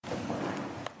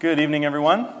Good evening,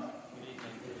 everyone.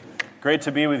 Great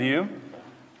to be with you.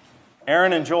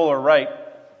 Aaron and Joel are right.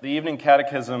 The evening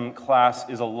catechism class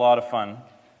is a lot of fun,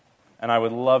 and I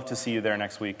would love to see you there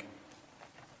next week.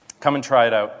 Come and try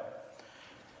it out.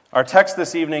 Our text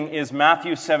this evening is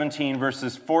Matthew 17,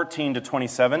 verses 14 to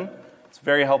 27. It's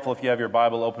very helpful if you have your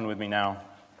Bible open with me now.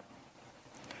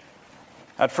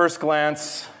 At first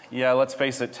glance, let's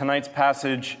face it, tonight's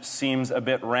passage seems a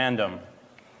bit random.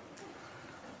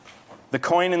 The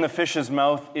coin in the fish's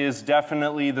mouth is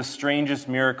definitely the strangest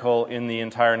miracle in the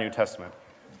entire New Testament.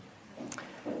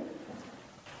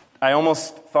 I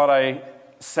almost thought I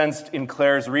sensed in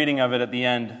Claire's reading of it at the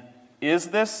end, is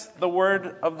this the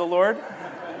word of the Lord?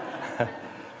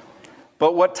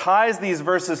 But what ties these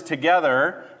verses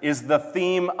together is the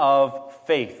theme of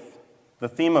faith. The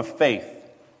theme of faith.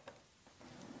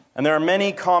 And there are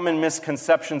many common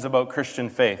misconceptions about Christian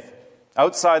faith.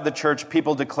 Outside the church,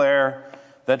 people declare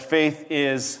that faith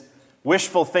is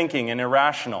wishful thinking and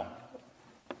irrational.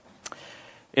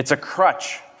 It's a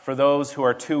crutch for those who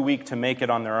are too weak to make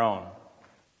it on their own.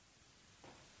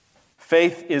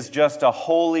 Faith is just a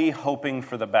holy hoping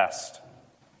for the best.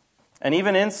 And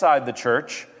even inside the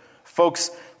church, folks,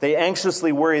 they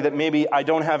anxiously worry that maybe I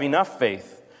don't have enough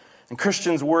faith. And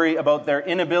Christians worry about their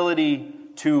inability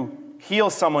to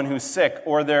heal someone who's sick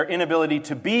or their inability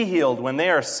to be healed when they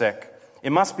are sick.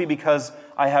 It must be because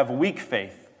I have weak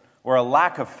faith or a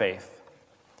lack of faith.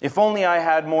 If only I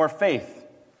had more faith,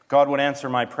 God would answer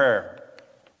my prayer.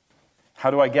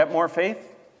 How do I get more faith?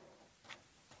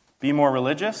 Be more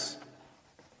religious?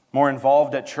 More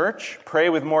involved at church? Pray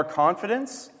with more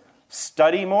confidence?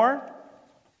 Study more?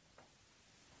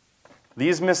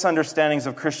 These misunderstandings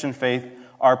of Christian faith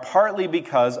are partly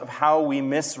because of how we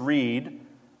misread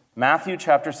Matthew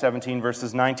chapter 17,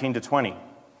 verses 19 to 20.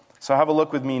 So have a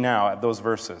look with me now at those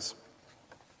verses.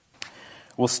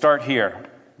 We'll start here.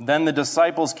 Then the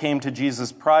disciples came to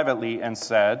Jesus privately and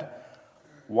said,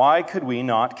 "Why could we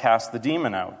not cast the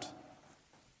demon out?"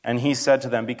 And he said to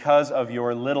them, "Because of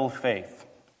your little faith."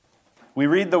 We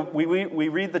read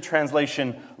the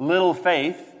translation "little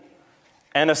faith"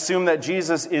 and assume that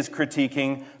Jesus is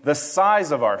critiquing the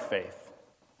size of our faith.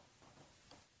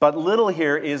 But little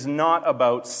here is not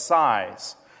about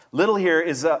size. Little here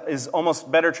is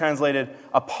almost better translated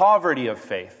a poverty of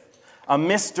faith, a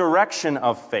misdirection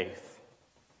of faith.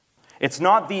 It's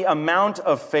not the amount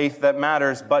of faith that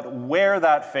matters, but where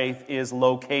that faith is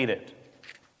located.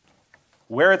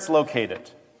 Where it's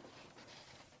located.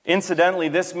 Incidentally,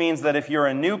 this means that if you're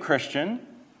a new Christian,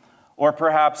 or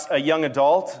perhaps a young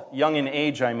adult, young in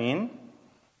age I mean,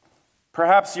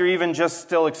 perhaps you're even just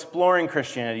still exploring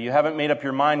Christianity, you haven't made up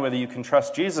your mind whether you can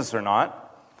trust Jesus or not,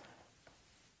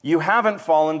 you haven't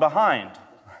fallen behind.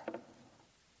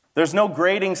 There's no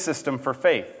grading system for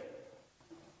faith.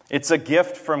 It's a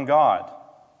gift from God.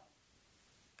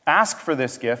 Ask for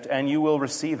this gift and you will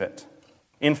receive it.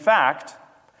 In fact,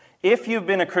 if you've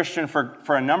been a Christian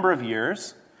for a number of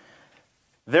years,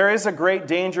 there is a great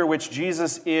danger which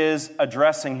Jesus is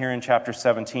addressing here in chapter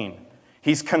 17.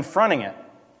 He's confronting it.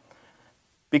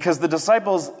 Because the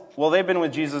disciples, they've been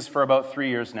with Jesus for about 3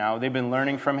 years now. They've been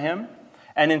learning from him.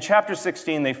 And in chapter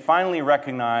 16, they finally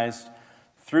recognized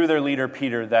through their leader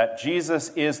Peter that Jesus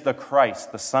is the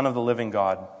Christ, the Son of the living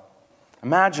God.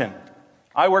 Imagine,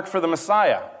 I work for the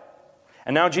Messiah.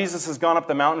 And now Jesus has gone up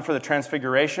the mountain for the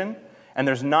transfiguration. And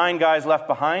there's 9 guys left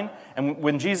behind. And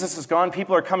when Jesus is gone,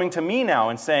 people are coming to me now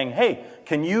and saying, "Hey,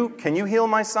 can you heal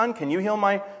my son? Can you heal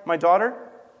my daughter?"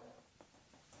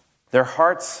 Their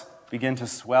hearts begin to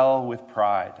swell with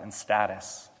pride and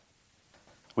status,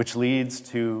 which leads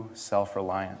to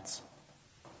self-reliance.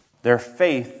 Their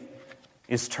faith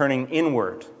is turning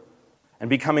inward and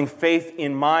becoming faith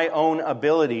in my own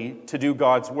ability to do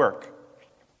God's work.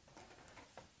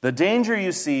 The danger,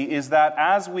 you see, is that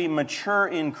as we mature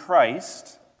in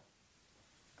Christ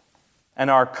and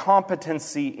our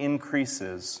competency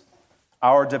increases,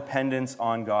 our dependence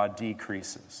on God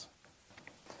decreases.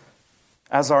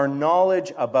 As our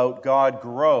knowledge about God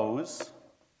grows,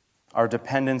 our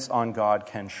dependence on God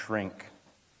can shrink.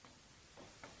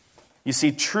 You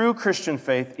see, true Christian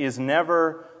faith is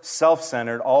never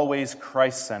self-centered, always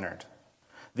Christ-centered.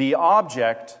 The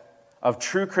object of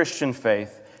true Christian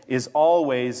faith is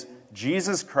always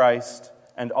Jesus Christ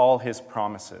and all his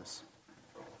promises.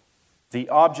 The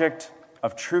object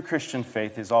of true Christian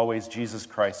faith is always Jesus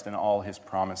Christ and all his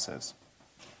promises.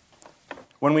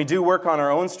 When we do work on our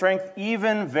own strength,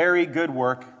 even very good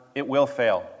work, it will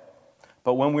fail.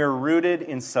 But when we're rooted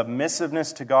in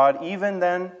submissiveness to God, even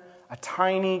then, a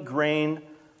tiny grain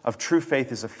of true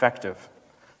faith is effective.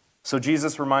 So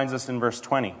Jesus reminds us in verse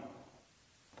 20,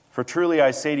 For truly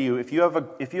I say to you, if you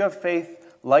have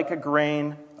faith like a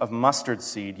grain of mustard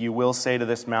seed, you will say to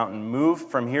this mountain, move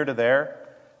from here to there,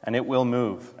 and it will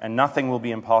move, and nothing will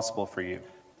be impossible for you.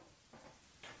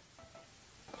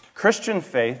 Christian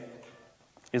faith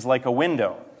is like a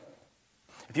window.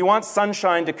 If you want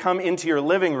sunshine to come into your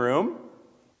living room,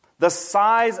 the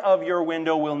size of your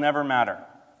window will never matter.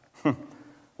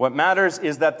 What matters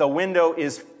is that the window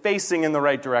is facing in the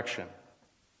right direction.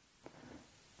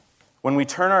 When we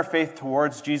turn our faith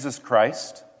towards Jesus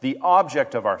Christ, the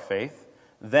object of our faith,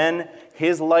 then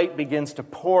His light begins to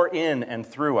pour in and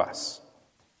through us.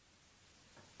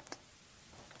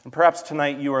 And perhaps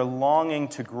tonight you are longing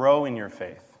to grow in your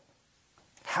faith.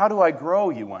 How do I grow,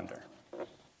 you wonder?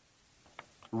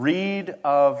 Read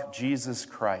of Jesus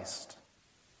Christ.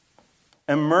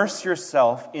 Immerse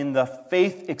yourself in the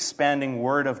faith-expanding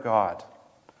Word of God.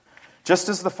 Just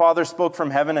as the Father spoke from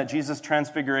heaven at Jesus'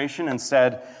 transfiguration and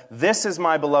said, "This is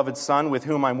my beloved Son with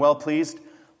whom I'm well pleased,"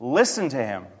 listen to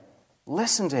Him.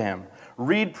 Listen to Him.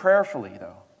 Read prayerfully,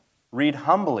 though. Read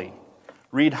humbly.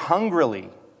 Read hungrily.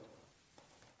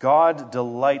 God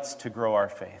delights to grow our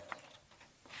faith.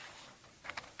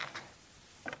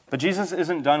 But Jesus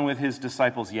isn't done with His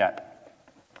disciples yet.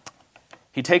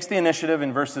 He takes the initiative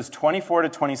in verses 24 to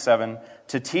 27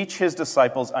 to teach His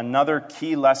disciples another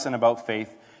key lesson about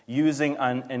faith using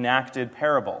an enacted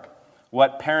parable,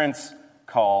 what parents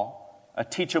call a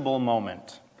teachable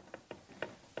moment.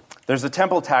 There's a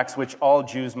temple tax which all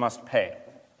Jews must pay.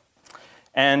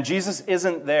 And Jesus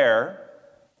isn't there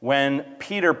when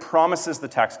Peter promises the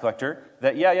tax collector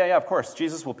that, yeah, of course,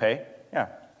 Jesus will pay. Yeah,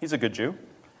 he's a good Jew.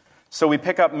 So we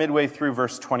pick up midway through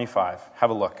verse 25. Have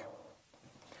a look.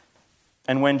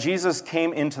 And when Jesus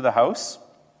came into the house,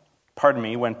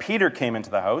 when Peter came into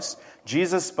the house,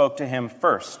 Jesus spoke to him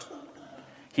first.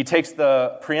 He takes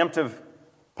the preemptive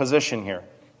position here,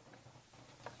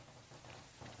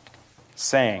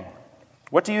 saying,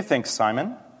 "What do you think,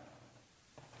 Simon?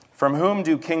 From whom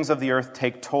do kings of the earth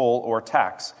take toll or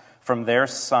tax? From their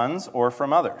sons or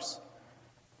from others?"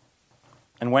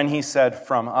 And when he said,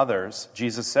 "From others,"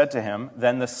 Jesus said to him,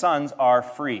 "Then the sons are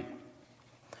free."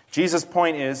 Jesus'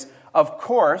 point is, of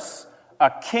course, a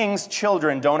king's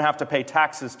children don't have to pay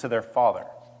taxes to their father.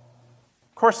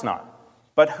 Of course not.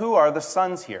 But who are the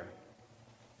sons here?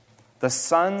 The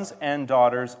sons and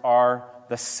daughters are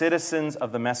the citizens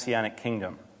of the Messianic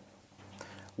kingdom.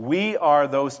 We are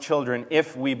those children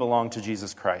if we belong to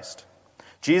Jesus Christ.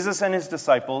 Jesus and His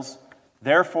disciples,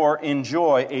 therefore,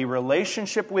 enjoy a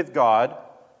relationship with God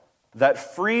that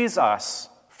frees us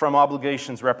from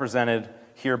obligations represented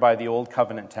here by the Old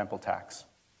Covenant temple tax.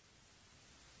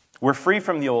 We're free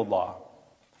from the old law,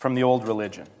 from the old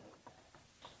religion.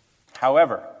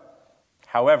 However,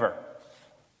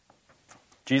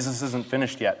 Jesus isn't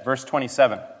finished yet. Verse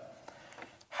 27.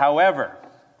 However,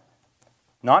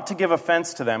 not to give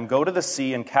offense to them, go to the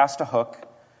sea and cast a hook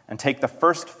and take the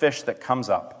first fish that comes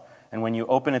up. And when you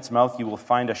open its mouth, you will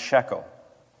find a shekel.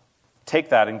 Take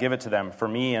that and give it to them for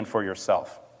me and for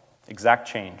yourself. Exact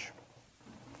change.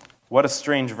 What a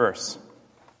strange verse.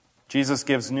 Jesus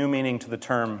gives new meaning to the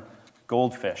term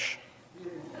goldfish.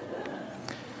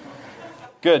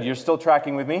 Good, you're still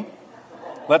tracking with me?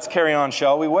 Let's carry on,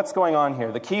 shall we? What's going on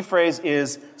here? The key phrase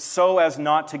is, so as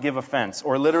not to give offense,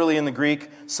 or literally in the Greek,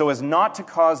 so as not to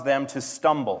cause them to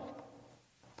stumble.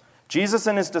 Jesus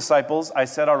and His disciples, I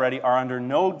said already, are under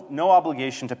no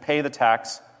obligation to pay the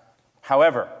tax.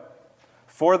 However,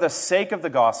 for the sake of the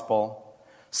gospel,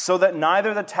 so that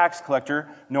neither the tax collector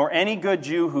nor any good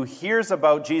Jew who hears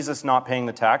about Jesus not paying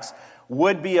the tax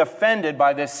would be offended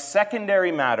by this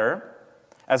secondary matter,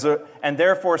 and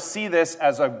therefore see this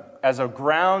as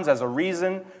a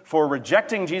reason for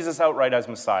rejecting Jesus outright as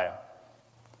Messiah.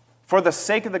 For the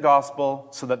sake of the gospel,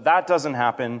 so that doesn't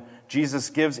happen, Jesus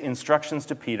gives instructions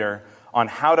to Peter on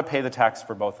how to pay the tax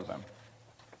for both of them.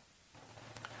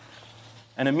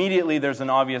 And immediately there's an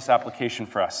obvious application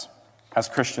for us as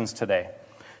Christians today.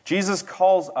 Jesus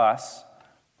calls us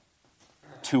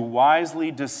to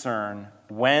wisely discern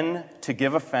when to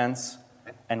give offense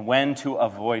and when to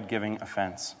avoid giving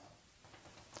offense.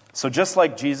 So just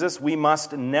like Jesus, we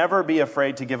must never be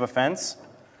afraid to give offense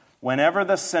whenever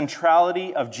the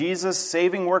centrality of Jesus'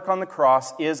 saving work on the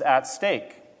cross is at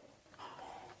stake.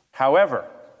 However,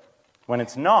 when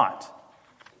it's not,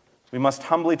 we must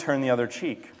humbly turn the other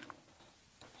cheek.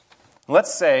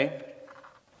 Let's say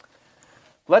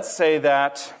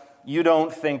that you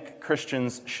don't think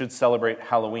Christians should celebrate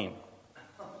Halloween.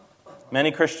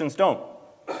 Many Christians don't.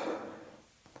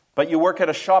 But you work at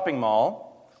a shopping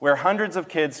mall where hundreds of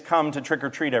kids come to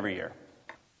trick-or-treat every year.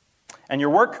 And your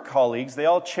work colleagues, they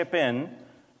all chip in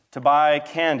to buy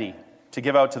candy to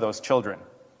give out to those children.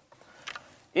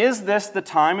 Is this the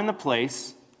time and the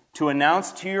place to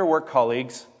announce to your work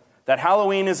colleagues that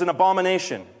Halloween is an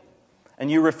abomination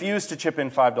and you refuse to chip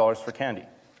in $5 for candy?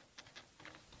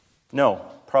 No,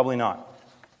 probably not.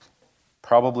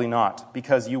 Probably not,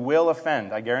 because you will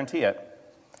offend, I guarantee it.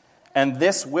 And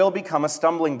this will become a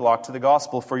stumbling block to the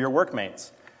gospel for your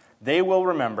workmates. They will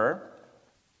remember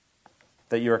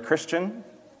that you're a Christian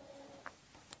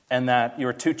and that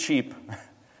you're too cheap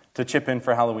to chip in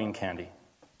for Halloween candy.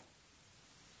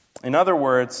 In other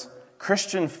words,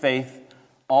 Christian faith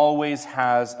always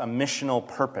has a missional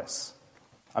purpose,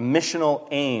 a missional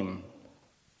aim.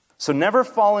 So never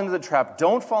fall into the trap,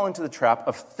 don't fall into the trap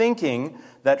of thinking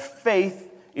that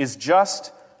faith is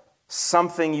just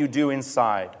something you do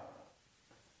inside.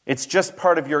 It's just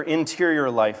part of your interior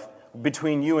life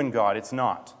between you and God. It's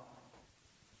not.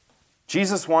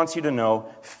 Jesus wants you to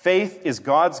know faith is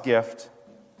God's gift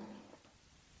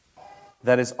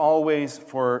that is always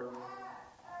towards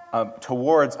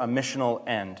a missional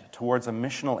end, towards a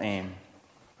missional aim.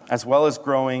 As well as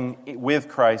growing with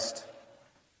Christ,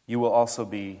 you will also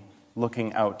be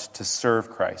looking out to serve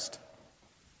Christ.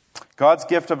 God's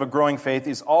gift of a growing faith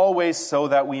is always so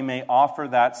that we may offer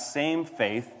that same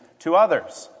faith to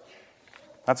others.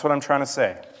 That's what I'm trying to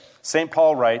say. St.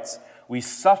 Paul writes, "We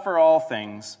suffer all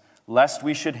things, lest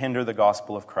we should hinder the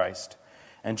gospel of Christ."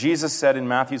 And Jesus said in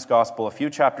Matthew's gospel a few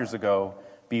chapters ago,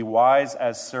 "Be wise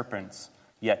as serpents,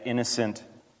 yet innocent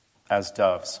as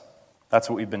doves." That's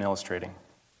what we've been illustrating.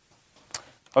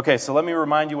 Okay, so let me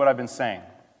remind you what I've been saying.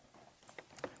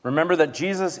 Remember that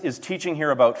Jesus is teaching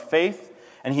here about faith,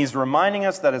 and he's reminding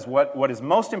us that what is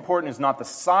most important is not the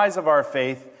size of our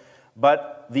faith,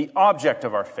 but the object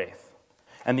of our faith.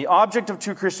 And the object of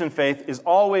true Christian faith is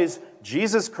always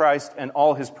Jesus Christ and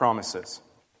all his promises.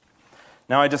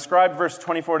 Now, I described verse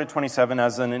 24 to 27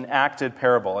 as an enacted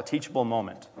parable, a teachable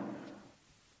moment.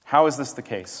 How is this the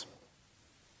case?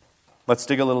 Let's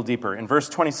dig a little deeper. In verse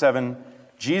 27,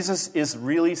 Jesus is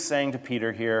really saying to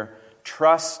Peter here,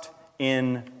 trust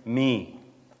in me.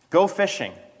 Go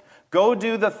fishing. Go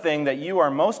do the thing that you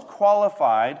are most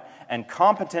qualified and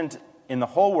competent in the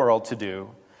whole world to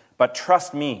do, but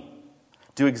trust me.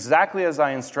 Do exactly as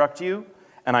I instruct you,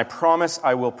 and I promise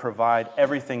I will provide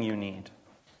everything you need.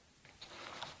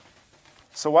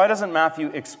 So why doesn't Matthew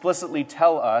explicitly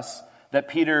tell us that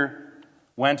Peter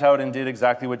went out and did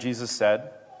exactly what Jesus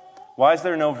said? Why is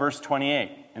there no verse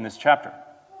 28 in this chapter?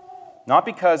 Not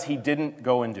because he didn't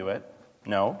go and do it.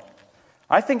 No.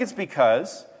 I think it's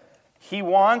because he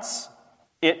wants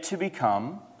it to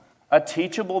become a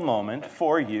teachable moment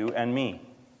for you and me.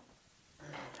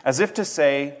 As if to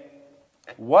say,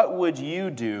 what would you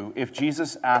do if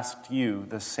Jesus asked you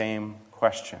the same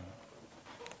question?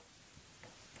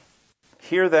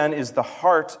 Here then is the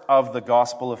heart of the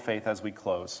gospel of faith as we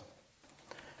close.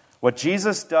 What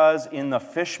Jesus does in the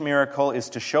fish miracle is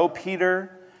to show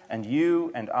Peter and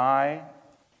you and I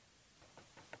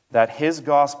that his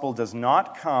gospel does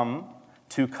not come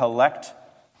to collect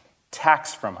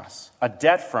tax from us, a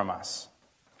debt from us,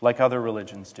 like other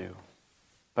religions do.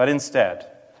 But instead,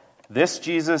 this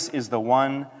Jesus is the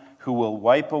one who will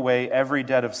wipe away every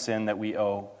debt of sin that we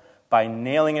owe by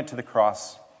nailing it to the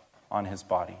cross on his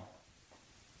body.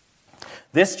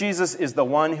 This Jesus is the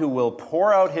one who will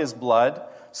pour out his blood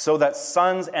so that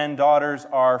sons and daughters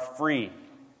are free.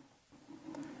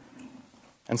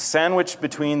 And sandwiched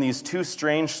between these two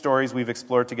strange stories we've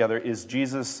explored together is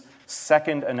Jesus'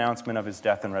 second announcement of his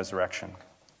death and resurrection.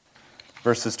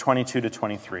 Verses 22 to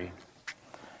 23.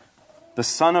 The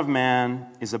Son of Man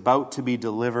is about to be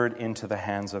delivered into the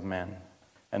hands of men,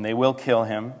 and they will kill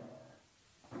him,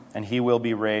 and he will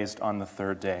be raised on the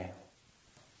third day.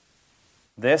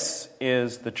 This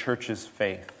is the church's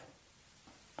faith.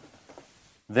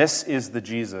 This is the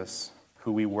Jesus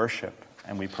who we worship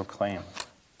and we proclaim.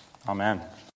 Amen.